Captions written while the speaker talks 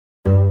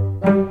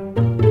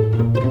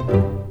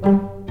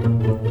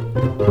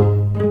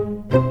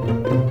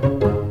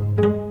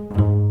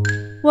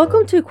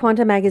Welcome to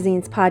Quantum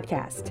Magazine's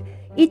podcast.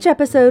 Each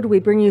episode, we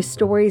bring you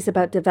stories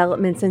about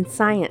developments in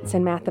science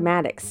and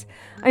mathematics.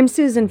 I'm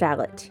Susan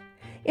Vallet.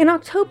 In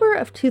October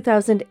of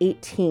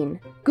 2018,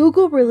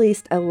 Google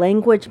released a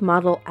language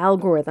model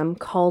algorithm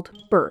called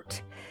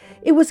BERT.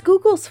 It was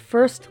Google's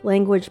first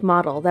language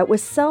model that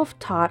was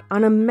self-taught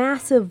on a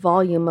massive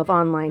volume of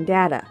online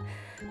data.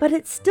 But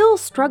it still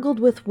struggled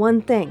with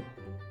one thing.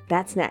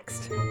 That's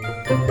next.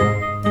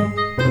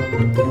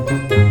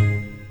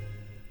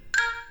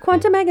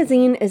 Quantum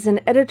Magazine is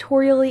an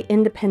editorially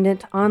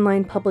independent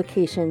online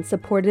publication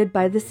supported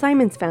by the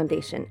Simons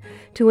Foundation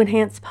to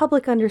enhance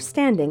public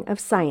understanding of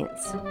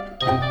science.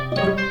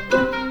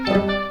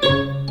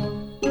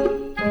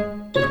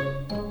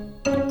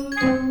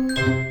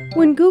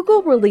 When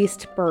Google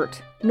released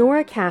BERT,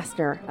 Nora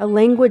Kastner, a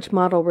language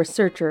model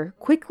researcher,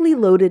 quickly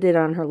loaded it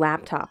on her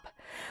laptop.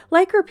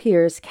 Like her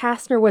peers,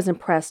 Kastner was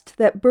impressed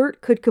that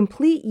BERT could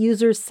complete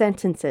users'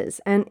 sentences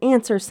and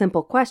answer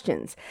simple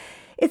questions.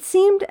 It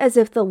seemed as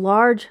if the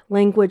large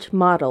language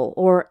model,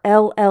 or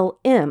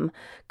LLM,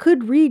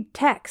 could read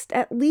text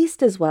at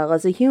least as well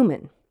as a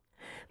human.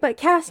 But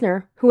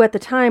Kastner, who at the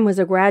time was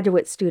a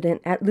graduate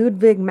student at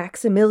Ludwig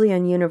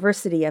Maximilian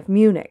University of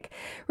Munich,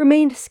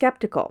 remained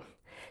skeptical.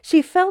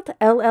 She felt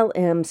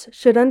LLMs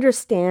should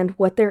understand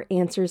what their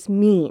answers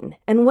mean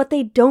and what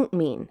they don't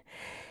mean.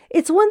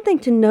 It's one thing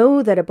to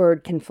know that a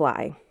bird can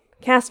fly.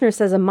 Kastner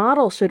says a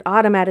model should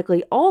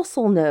automatically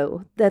also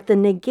know that the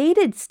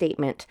negated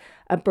statement,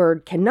 a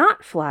bird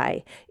cannot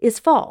fly, is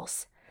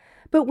false.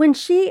 But when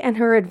she and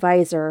her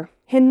advisor,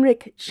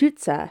 Henrik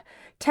Schütze,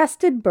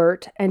 tested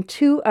BERT and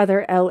two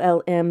other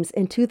LLMs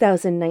in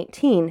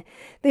 2019,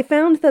 they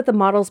found that the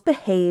models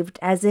behaved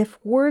as if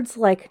words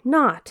like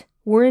not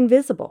were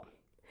invisible.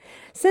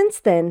 Since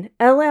then,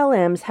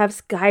 LLMs have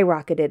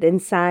skyrocketed in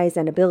size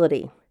and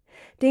ability.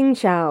 Ding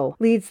Xiao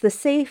leads the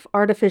SAFE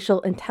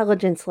Artificial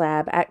Intelligence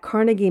Lab at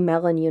Carnegie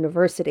Mellon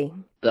University.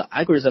 The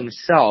algorithm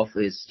itself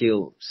is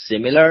still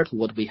similar to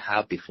what we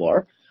have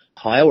before.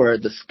 However,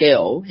 the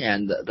scale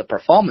and the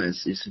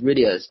performance is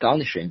really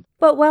astonishing.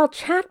 But while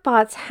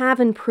chatbots have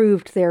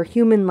improved their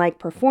human-like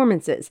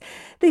performances,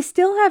 they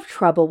still have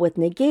trouble with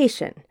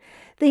negation.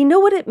 They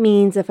know what it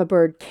means if a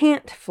bird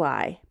can't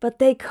fly, but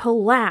they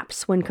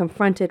collapse when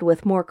confronted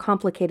with more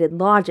complicated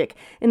logic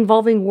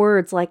involving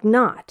words like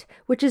not,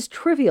 which is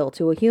trivial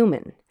to a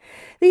human.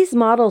 These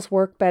models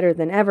work better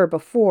than ever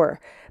before,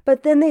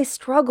 but then they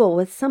struggle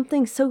with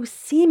something so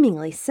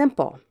seemingly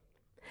simple.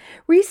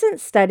 Recent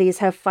studies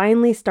have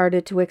finally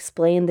started to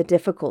explain the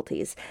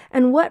difficulties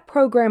and what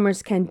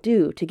programmers can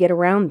do to get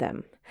around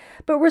them.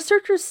 But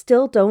researchers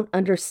still don't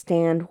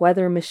understand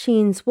whether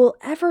machines will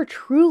ever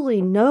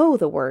truly know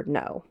the word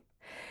no.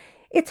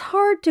 It's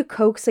hard to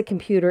coax a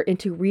computer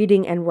into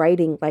reading and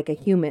writing like a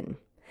human.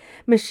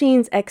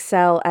 Machines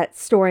excel at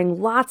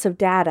storing lots of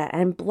data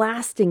and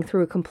blasting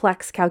through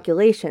complex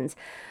calculations,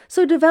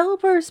 so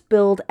developers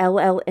build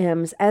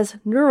LLMs as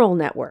neural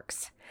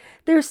networks.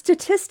 They're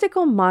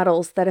statistical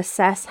models that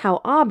assess how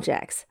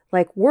objects,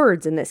 like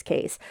words in this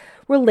case,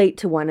 relate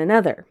to one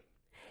another.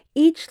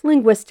 Each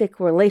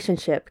linguistic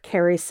relationship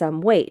carries some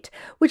weight,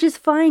 which is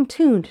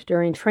fine-tuned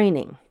during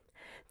training.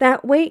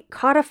 That weight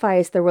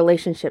codifies the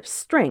relationship's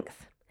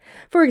strength.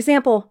 For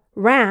example,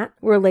 rat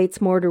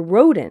relates more to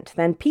rodent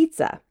than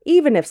pizza,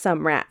 even if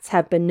some rats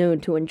have been known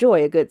to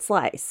enjoy a good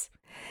slice.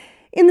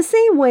 In the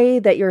same way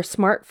that your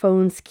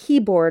smartphone's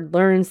keyboard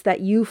learns that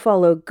you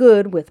follow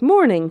good with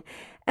morning,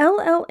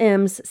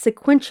 LLMs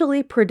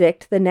sequentially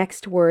predict the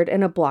next word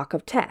in a block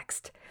of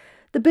text.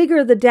 The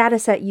bigger the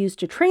dataset used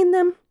to train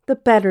them, the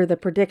better the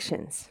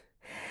predictions.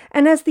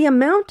 And as the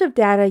amount of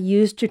data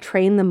used to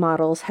train the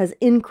models has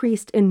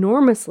increased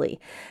enormously,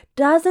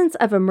 dozens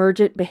of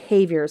emergent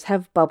behaviors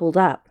have bubbled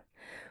up.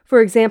 For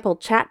example,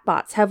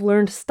 chatbots have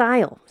learned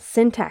style,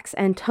 syntax,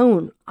 and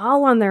tone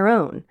all on their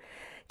own.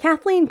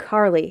 Kathleen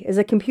Carley is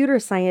a computer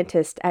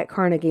scientist at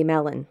Carnegie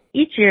Mellon.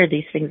 Each year,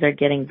 these things are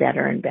getting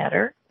better and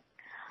better.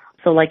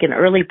 So like an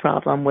early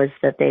problem was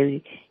that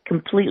they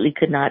completely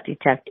could not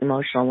detect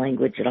emotional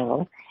language at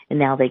all, and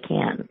now they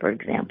can, for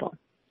example.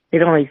 They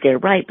don't always get it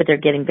right, but they're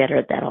getting better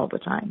at that all the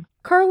time.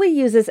 Carley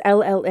uses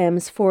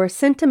LLMs for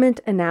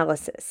sentiment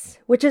analysis,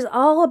 which is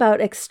all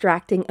about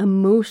extracting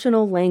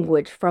emotional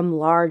language from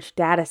large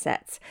data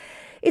sets.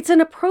 It's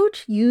an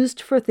approach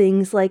used for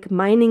things like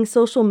mining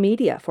social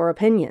media for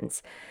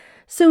opinions.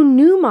 So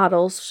new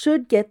models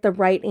should get the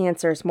right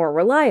answers more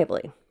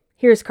reliably.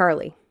 Here's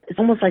Carley. It's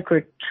almost like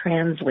we're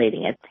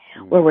translating it,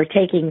 where we're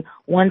taking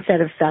one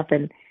set of stuff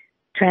and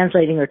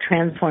translating or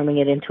transforming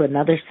it into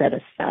another set of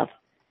stuff.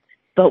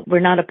 But we're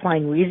not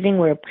applying reasoning,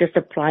 we're just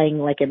applying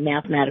like a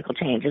mathematical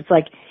change. It's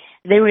like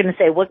they were going to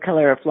say, what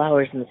color are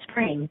flowers in the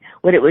spring?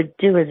 What it would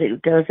do is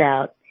it goes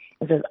out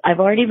and says, I've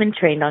already been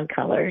trained on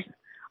colors.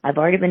 I've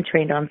already been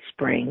trained on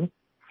spring.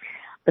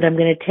 But I'm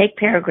going to take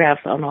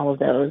paragraphs on all of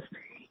those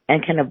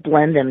and kind of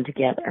blend them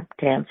together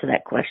to answer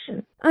that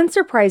question.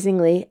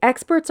 Unsurprisingly,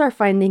 experts are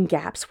finding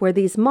gaps where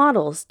these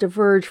models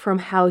diverge from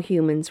how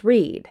humans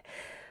read.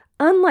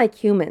 Unlike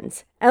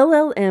humans,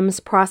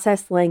 LLMs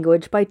process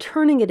language by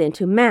turning it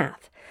into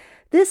math.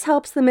 This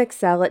helps them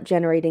excel at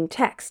generating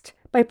text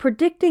by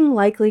predicting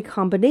likely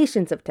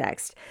combinations of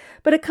text,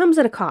 but it comes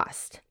at a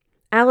cost.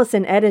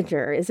 Allison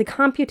Edinger is a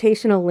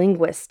computational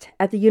linguist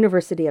at the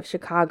University of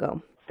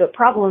Chicago. The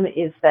problem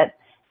is that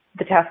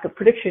the task of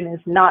prediction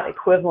is not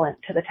equivalent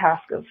to the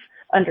task of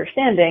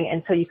understanding,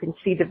 and so you can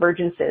see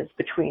divergences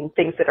between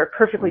things that are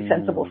perfectly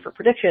sensible for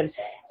prediction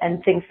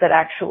and things that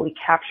actually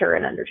capture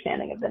an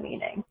understanding of the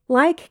meaning.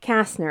 Like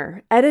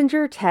Kastner,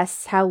 Edinger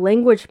tests how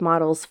language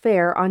models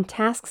fare on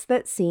tasks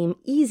that seem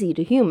easy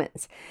to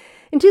humans.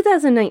 In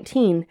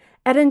 2019,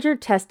 Edinger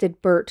tested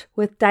BERT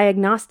with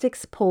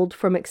diagnostics pulled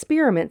from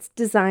experiments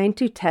designed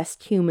to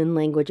test human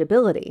language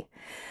ability.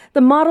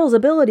 The model's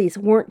abilities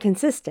weren't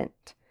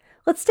consistent.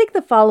 Let's take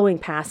the following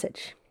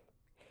passage.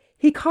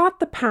 He caught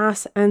the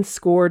pass and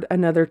scored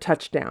another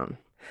touchdown.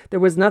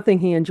 There was nothing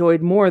he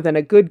enjoyed more than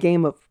a good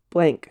game of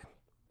blank.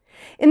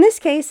 In this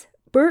case,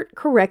 BERT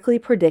correctly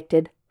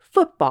predicted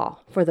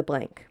football for the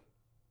blank.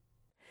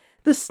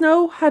 The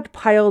snow had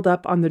piled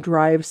up on the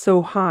drive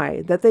so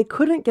high that they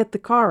couldn't get the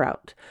car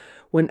out.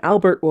 When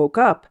Albert woke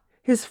up,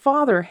 his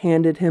father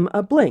handed him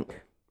a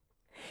blank.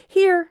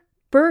 Here,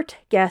 BERT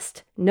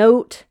guessed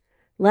note,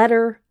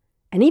 letter,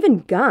 and even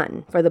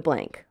gun for the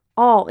blank,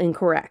 all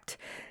incorrect.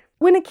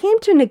 When it came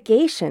to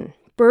negation,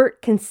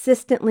 BERT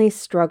consistently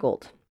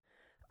struggled.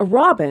 A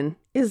robin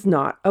is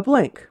not a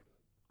blank.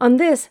 On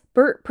this,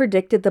 BERT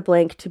predicted the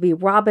blank to be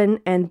robin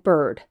and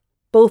bird,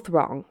 both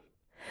wrong.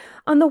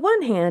 On the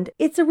one hand,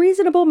 it's a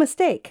reasonable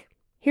mistake.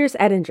 Here's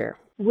Edinger.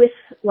 With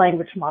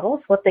language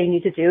models, what they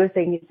need to do is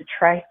they need to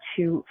try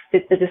to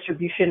fit the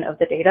distribution of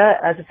the data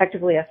as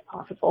effectively as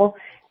possible.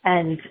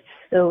 And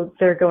so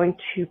they're going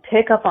to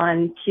pick up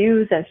on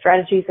cues and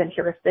strategies and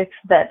heuristics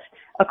that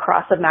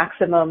across a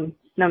maximum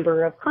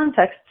number of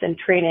contexts and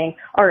training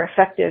are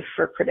effective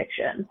for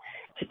prediction.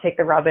 To take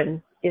the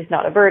robin is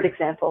not a bird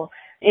example,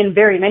 in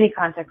very many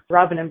contexts,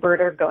 robin and bird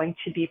are going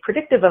to be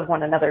predictive of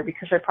one another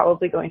because they're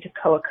probably going to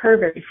co-occur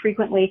very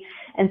frequently.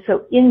 And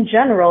so in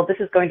general, this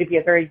is going to be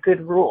a very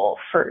good rule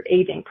for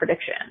aiding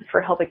prediction,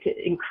 for helping to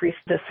increase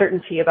the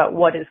certainty about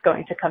what is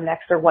going to come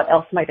next or what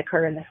else might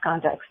occur in this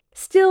context.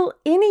 Still,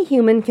 any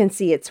human can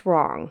see it's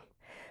wrong.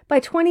 By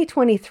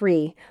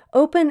 2023,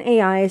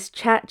 OpenAI's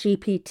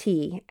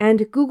ChatGPT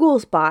and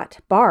Google's bot,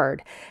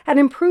 Bard, had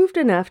improved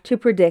enough to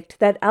predict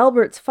that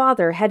Albert's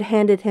father had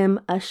handed him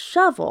a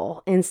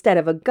shovel instead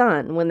of a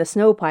gun when the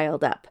snow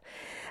piled up.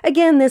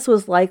 Again, this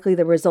was likely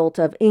the result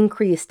of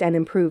increased and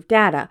improved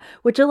data,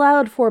 which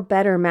allowed for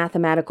better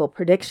mathematical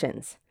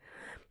predictions.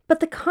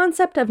 But the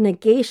concept of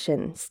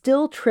negation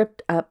still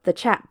tripped up the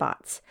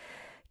chatbots.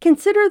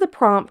 Consider the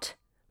prompt,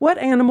 "What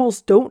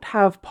animals don't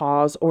have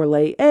paws or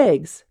lay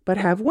eggs, but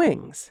have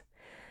wings?"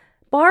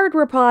 Bard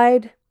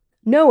replied,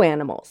 "No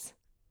animals."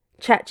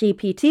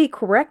 ChatGPT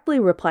correctly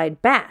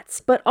replied bats,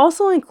 but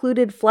also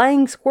included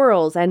flying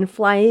squirrels and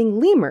flying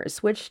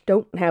lemurs, which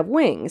don't have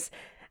wings.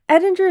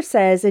 Edinger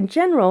says, in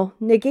general,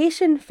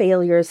 negation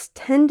failures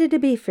tended to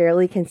be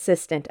fairly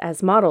consistent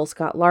as models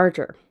got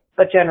larger.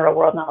 But general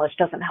world knowledge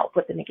doesn't help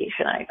with the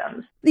negation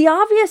items. The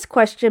obvious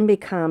question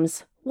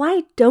becomes,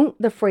 why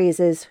don't the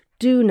phrases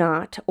do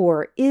not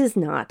or is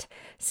not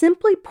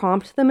simply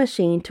prompt the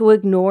machine to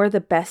ignore the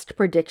best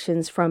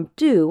predictions from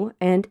do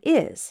and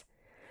is?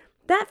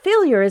 That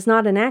failure is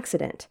not an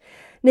accident.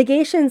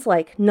 Negations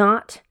like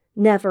not,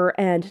 never,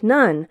 and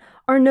none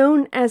are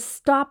known as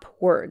stop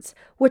words,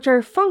 which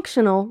are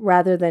functional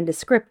rather than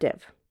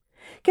descriptive.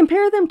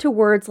 Compare them to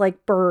words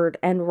like bird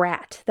and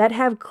rat that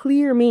have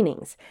clear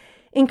meanings.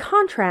 In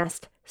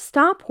contrast,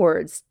 stop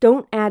words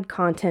don't add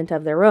content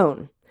of their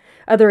own.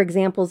 Other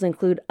examples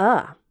include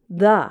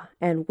the,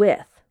 and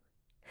with.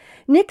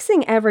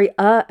 Nixing every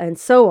and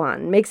so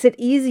on makes it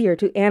easier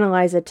to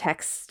analyze a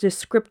text's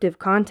descriptive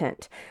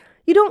content.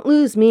 You don't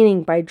lose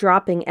meaning by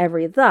dropping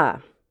every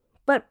the,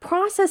 but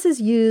processes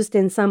used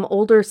in some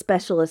older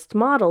specialist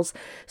models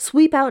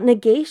sweep out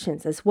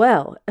negations as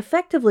well,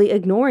 effectively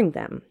ignoring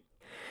them.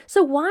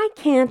 So why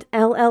can't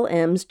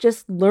LLMs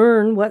just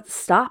learn what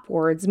stop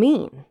words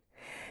mean?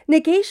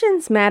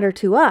 Negations matter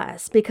to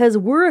us because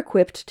we're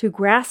equipped to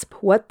grasp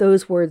what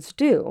those words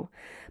do.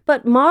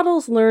 But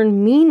models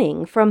learn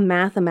meaning from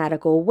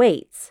mathematical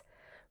weights.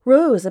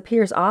 Rose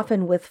appears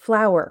often with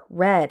flower,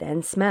 red,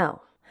 and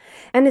smell.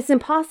 And it's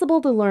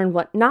impossible to learn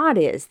what not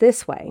is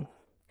this way.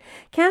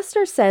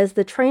 Kastner says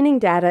the training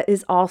data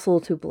is also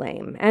to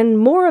blame, and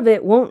more of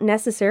it won't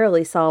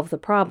necessarily solve the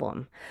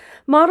problem.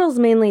 Models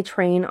mainly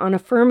train on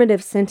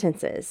affirmative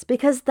sentences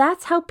because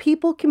that's how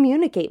people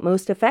communicate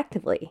most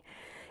effectively.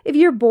 If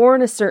you're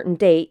born a certain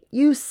date,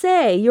 you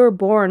say you're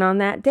born on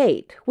that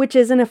date, which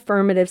is an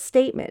affirmative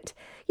statement.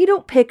 You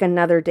don't pick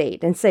another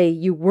date and say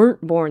you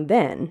weren't born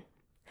then.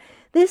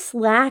 This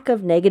lack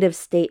of negative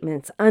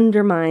statements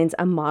undermines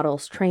a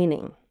model's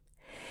training.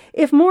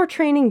 If more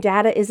training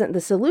data isn't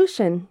the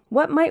solution,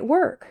 what might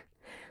work?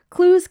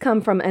 Clues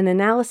come from an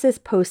analysis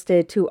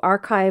posted to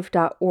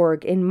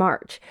archive.org in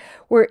March,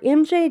 where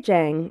MJ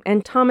Zhang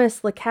and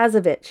Thomas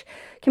Lakazevich,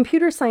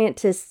 computer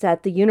scientists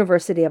at the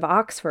University of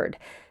Oxford,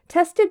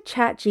 tested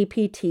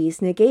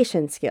ChatGPT's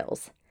negation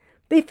skills.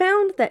 They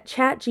found that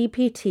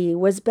ChatGPT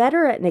was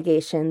better at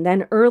negation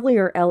than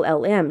earlier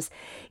LLMs,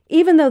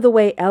 even though the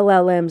way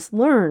LLMs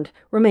learned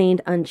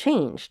remained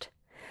unchanged.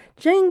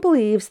 Zhang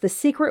believes the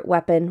secret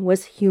weapon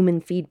was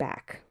human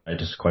feedback. It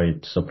is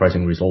quite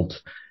surprising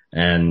result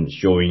and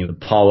showing the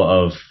power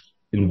of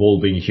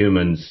involving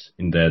humans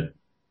in that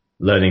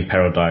learning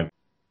paradigm.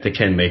 They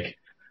can make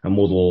a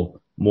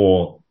model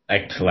more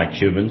act like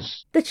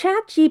humans. The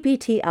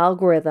ChatGPT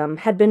algorithm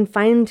had been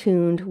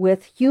fine-tuned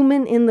with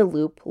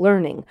human-in-the-loop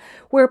learning,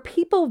 where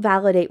people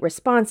validate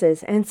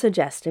responses and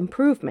suggest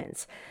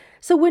improvements.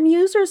 So when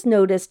users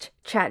noticed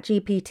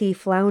ChatGPT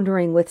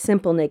floundering with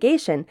simple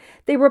negation,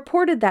 they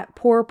reported that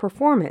poor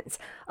performance,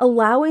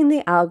 allowing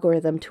the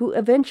algorithm to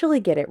eventually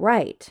get it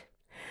right.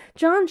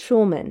 John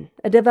Schulman,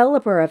 a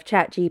developer of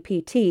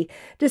ChatGPT,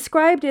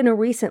 described in a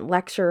recent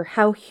lecture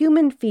how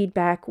human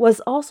feedback was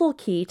also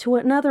key to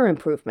another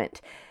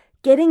improvement,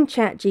 getting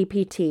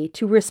ChatGPT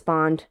to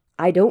respond,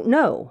 "I don't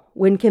know,"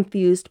 when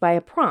confused by a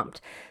prompt,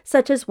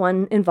 such as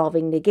one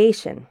involving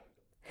negation.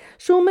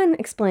 Schulman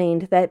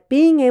explained that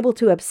being able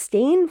to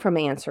abstain from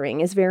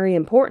answering is very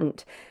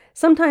important.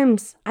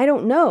 Sometimes, "I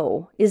don't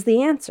know" is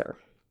the answer.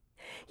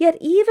 Yet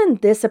even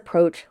this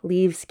approach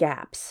leaves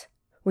gaps.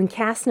 When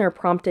Kastner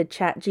prompted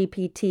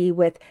ChatGPT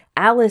with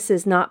 "Alice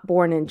is not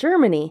born in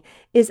Germany,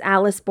 is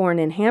Alice born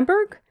in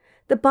Hamburg?"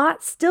 the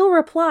bot still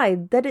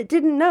replied that it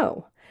didn't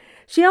know.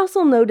 She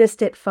also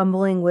noticed it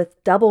fumbling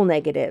with double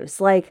negatives,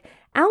 like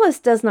 "Alice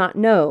does not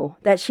know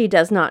that she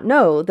does not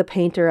know the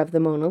painter of the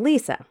Mona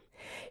Lisa."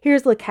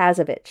 Here's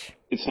Lukaszewicz.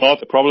 It's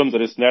not a problem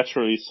that is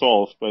naturally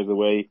solved by the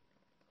way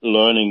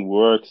learning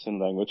works in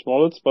language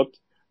models, but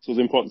so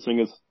the important thing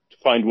is to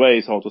find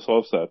ways how to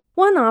solve that.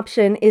 One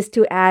option is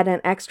to add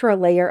an extra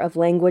layer of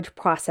language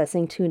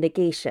processing to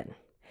negation.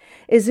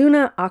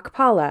 Izuna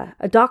Akpala,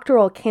 a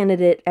doctoral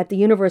candidate at the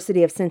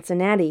University of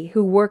Cincinnati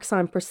who works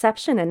on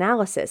perception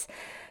analysis,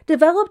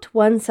 developed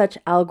one such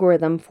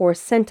algorithm for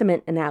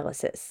sentiment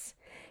analysis.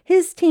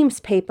 His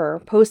team's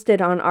paper,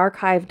 posted on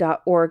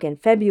archive.org in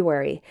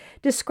February,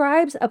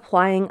 describes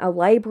applying a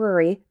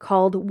library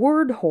called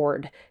Word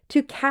Horde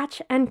to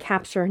catch and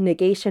capture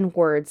negation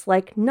words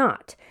like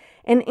not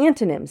and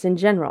antonyms in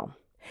general.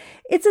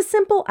 It's a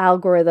simple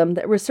algorithm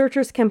that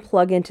researchers can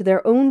plug into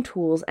their own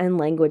tools and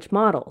language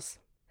models.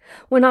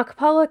 When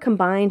Akpala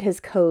combined his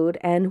code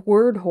and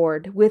Word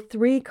Horde with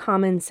 3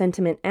 common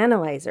sentiment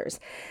analyzers,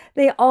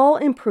 they all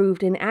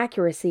improved in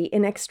accuracy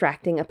in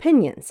extracting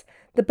opinions,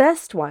 the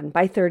best one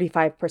by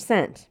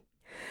 35%.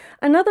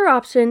 Another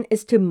option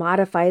is to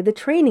modify the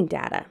training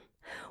data.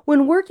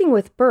 When working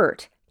with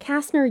BERT,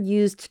 Kastner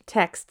used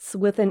texts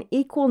with an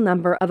equal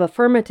number of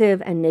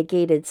affirmative and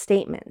negated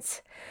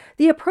statements.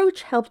 The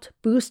approach helped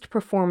boost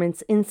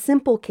performance in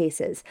simple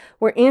cases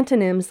where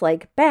antonyms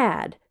like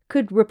bad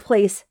could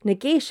replace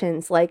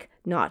negations like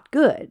not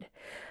good.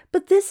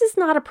 But this is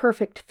not a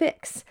perfect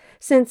fix,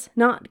 since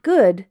not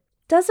good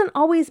doesn't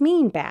always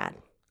mean bad.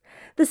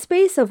 The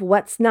space of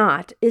what's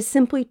not is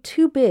simply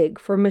too big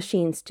for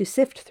machines to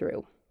sift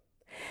through.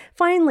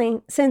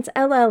 Finally, since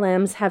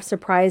LLMs have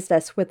surprised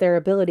us with their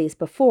abilities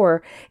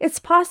before, it's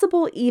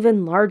possible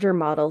even larger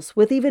models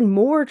with even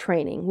more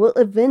training will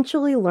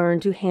eventually learn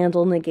to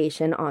handle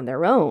negation on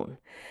their own.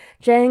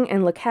 Zhang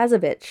and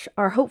Lukaszewicz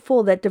are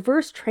hopeful that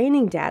diverse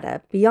training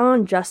data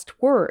beyond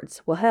just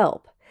words will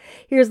help.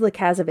 Here's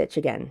Lukaszewicz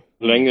again.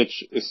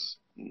 Language is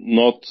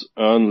not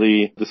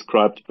only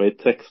described by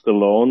text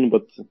alone,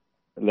 but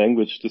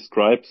language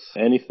describes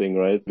anything,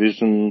 right?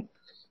 Vision,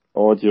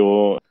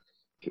 audio.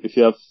 If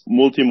you have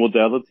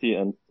multimodality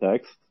and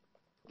text,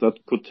 that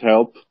could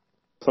help.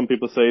 Some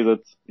people say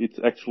that it's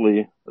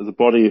actually the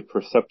body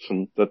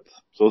perception that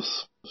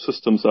those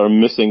systems are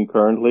missing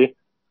currently,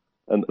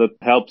 and that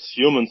helps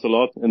humans a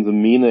lot in the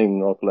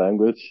meaning of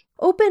language.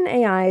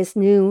 OpenAI's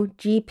new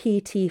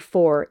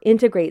GPT-4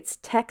 integrates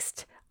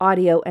text,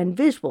 audio, and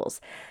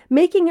visuals,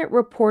 making it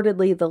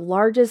reportedly the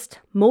largest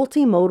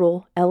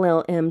multimodal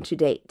LLM to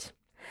date.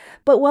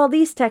 But while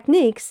these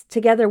techniques,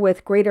 together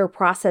with greater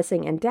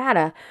processing and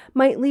data,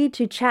 might lead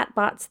to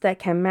chatbots that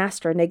can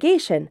master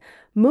negation,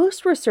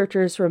 most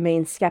researchers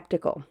remain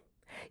skeptical.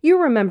 You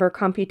remember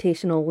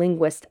computational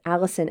linguist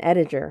Alison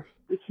Ettinger.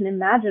 We can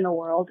imagine a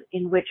world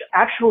in which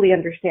actually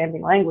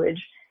understanding language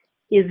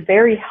is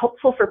very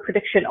helpful for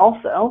prediction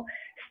also,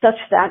 such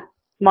that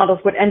models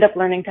would end up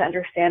learning to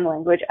understand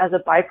language as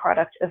a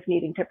byproduct of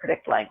needing to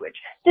predict language.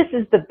 This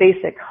is the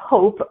basic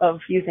hope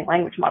of using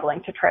language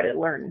modeling to try to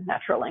learn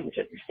natural language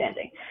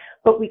understanding.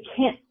 But we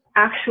can't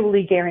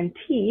actually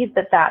guarantee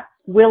that that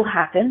will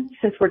happen,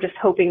 since we're just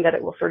hoping that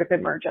it will sort of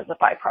emerge as a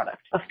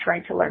byproduct of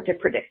trying to learn to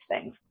predict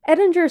things.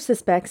 Ettinger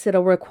suspects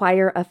it'll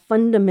require a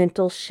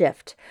fundamental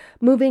shift,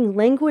 moving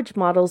language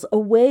models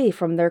away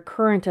from their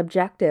current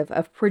objective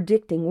of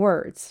predicting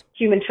words.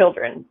 Human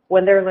children,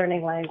 when they're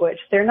learning language,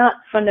 they're not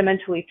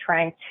fundamentally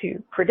trying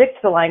to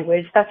predict the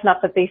language. That's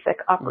not the basic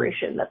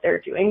operation that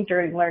they're doing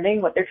during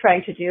learning. What they're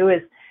trying to do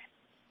is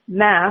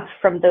map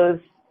from those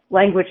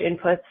language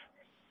inputs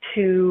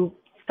to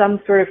some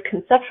sort of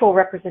conceptual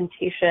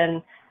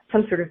representation,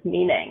 some sort of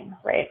meaning,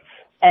 right?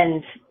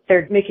 And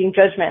They're making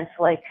judgments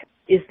like,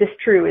 is this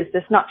true? Is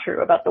this not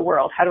true about the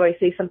world? How do I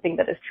say something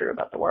that is true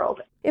about the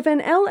world? If an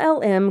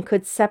LLM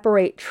could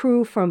separate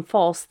true from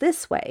false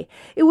this way,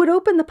 it would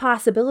open the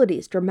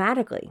possibilities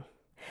dramatically.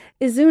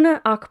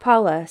 Izuna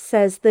Akpala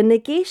says the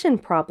negation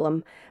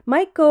problem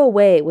might go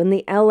away when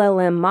the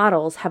LLM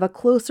models have a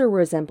closer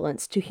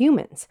resemblance to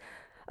humans.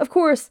 Of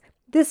course,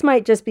 this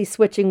might just be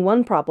switching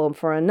one problem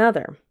for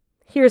another.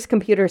 Here's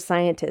computer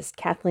scientist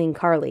Kathleen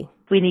Carley.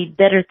 We need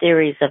better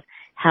theories of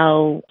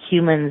how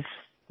humans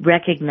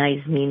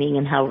recognize meaning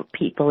and how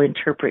people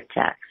interpret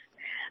text.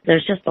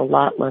 There's just a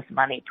lot less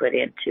money put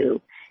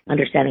into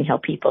understanding how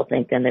people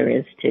think than there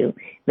is to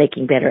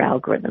making better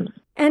algorithms.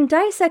 And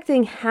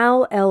dissecting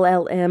how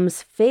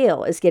LLMs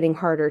fail is getting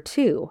harder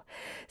too.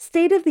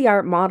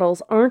 State-of-the-art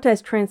models aren't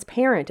as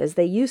transparent as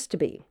they used to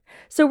be,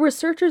 so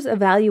researchers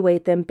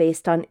evaluate them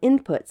based on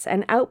inputs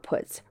and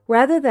outputs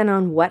rather than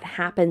on what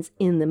happens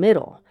in the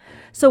middle.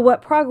 So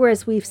what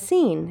progress we've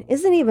seen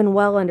isn't even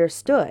well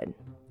understood.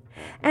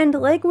 And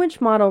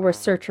language model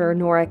researcher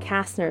Nora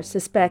Kastner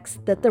suspects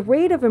that the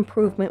rate of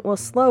improvement will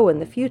slow in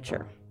the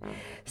future.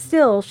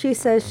 Still, she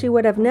says she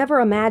would have never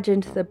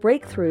imagined the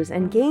breakthroughs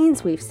and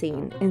gains we've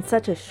seen in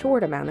such a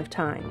short amount of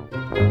time.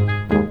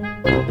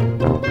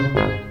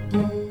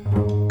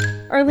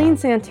 Arlene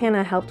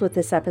Santana helped with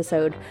this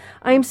episode.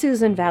 I'm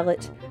Susan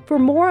Vallet. For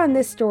more on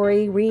this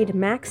story, read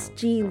Max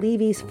G.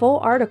 Levy's full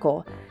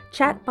article,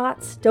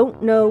 Chatbots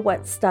Don't Know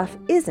What Stuff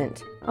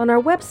Isn't, on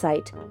our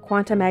website,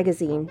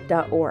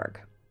 quantamagazine.org.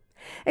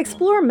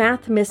 Explore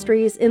math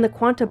mysteries in the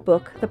Quanta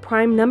book, The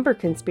Prime Number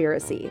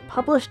Conspiracy,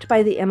 published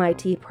by the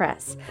MIT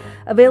Press.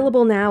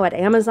 Available now at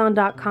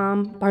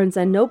Amazon.com,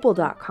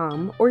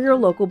 BarnesandNoble.com, or your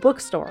local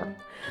bookstore.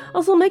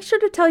 Also, make sure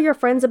to tell your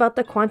friends about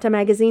the Quanta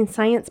Magazine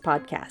Science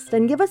Podcast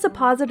and give us a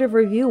positive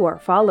review or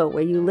follow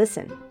where you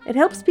listen. It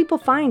helps people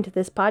find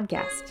this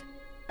podcast.